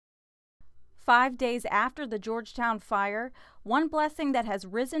5 days after the Georgetown fire, one blessing that has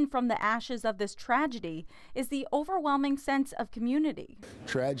risen from the ashes of this tragedy is the overwhelming sense of community.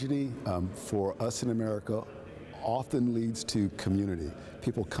 Tragedy for us in America often leads to community,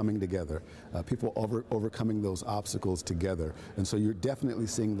 people coming together, people overcoming those obstacles together. And so you're definitely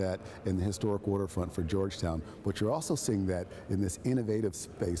seeing that in the historic waterfront for Georgetown, but you're also seeing that in this innovative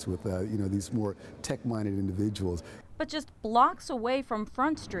space with these more tech-minded individuals. But just blocks away from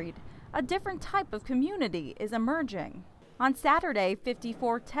Front Street, a different type of community is emerging. On Saturday,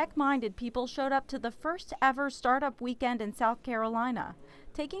 54 tech-minded people showed up to the first ever startup weekend in South Carolina,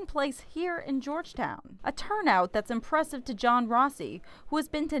 taking place here in Georgetown. A turnout that's impressive to John Rossi, who has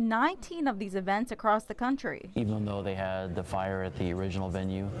been to 19 of these events across the country. Even though they had the fire at the original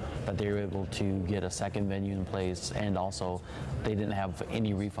venue, that they were able to get a second venue in place, and also they didn't have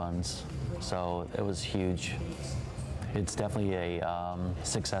any refunds, so it was huge. It's definitely a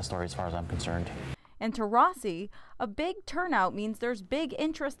success story as far as I'm concerned. And to Rossi, a big turnout means there's big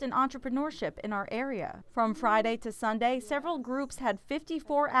interest in entrepreneurship in our area. From Friday to Sunday, several groups had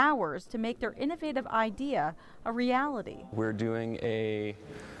 54 hours to make their innovative idea a reality. We're doing a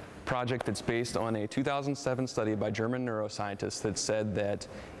project that's based on a 2007 study by German neuroscientists that said that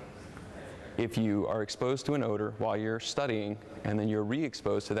if you are exposed to an odor while you're studying and then you're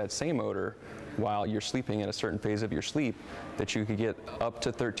re-exposed to that same odor while you're sleeping in a certain phase of your sleep, that you could get up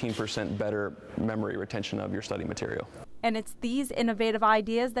to 13% better memory retention of your study material. And it's these innovative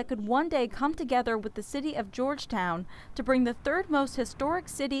ideas that could one day come together with the city of Georgetown to bring the third most historic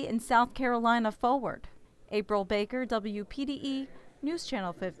city in South Carolina forward. April Baker, WPDE, News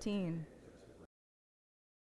Channel 15.